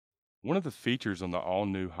One of the features on the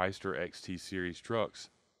all-new Hyster XT series trucks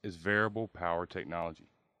is variable power technology.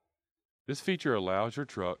 This feature allows your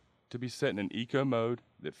truck to be set in an eco mode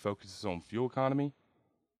that focuses on fuel economy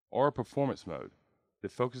or a performance mode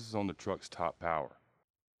that focuses on the truck's top power.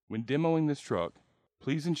 When demoing this truck,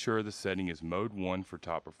 please ensure the setting is Mode 1 for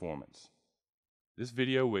top performance. This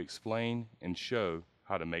video will explain and show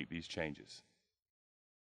how to make these changes.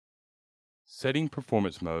 Setting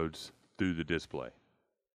performance modes through the display.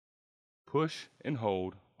 Push and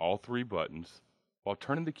hold all three buttons while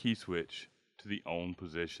turning the key switch to the on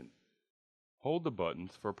position. Hold the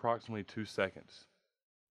buttons for approximately 2 seconds.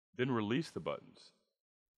 Then release the buttons.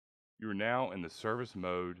 You are now in the service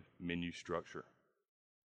mode menu structure.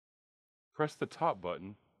 Press the top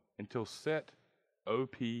button until Set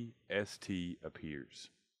OPST appears.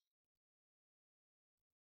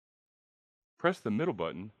 Press the middle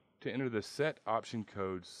button to enter the Set Option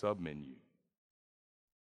Code submenu.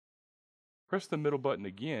 Press the middle button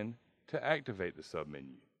again to activate the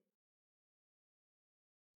submenu.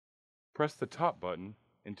 Press the top button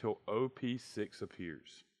until OP6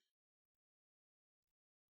 appears.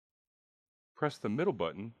 Press the middle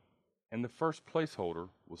button and the first placeholder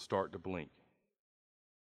will start to blink.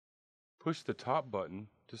 Push the top button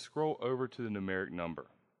to scroll over to the numeric number.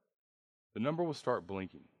 The number will start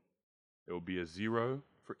blinking. It will be a 0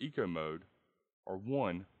 for eco mode or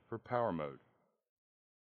 1 for power mode.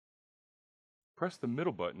 Press the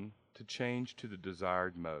middle button to change to the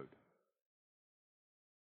desired mode.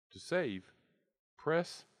 To save,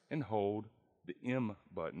 press and hold the M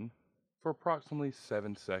button for approximately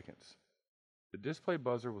 7 seconds. The display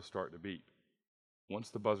buzzer will start to beep. Once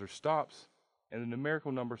the buzzer stops and the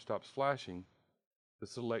numerical number stops flashing, the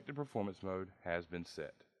selected performance mode has been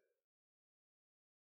set.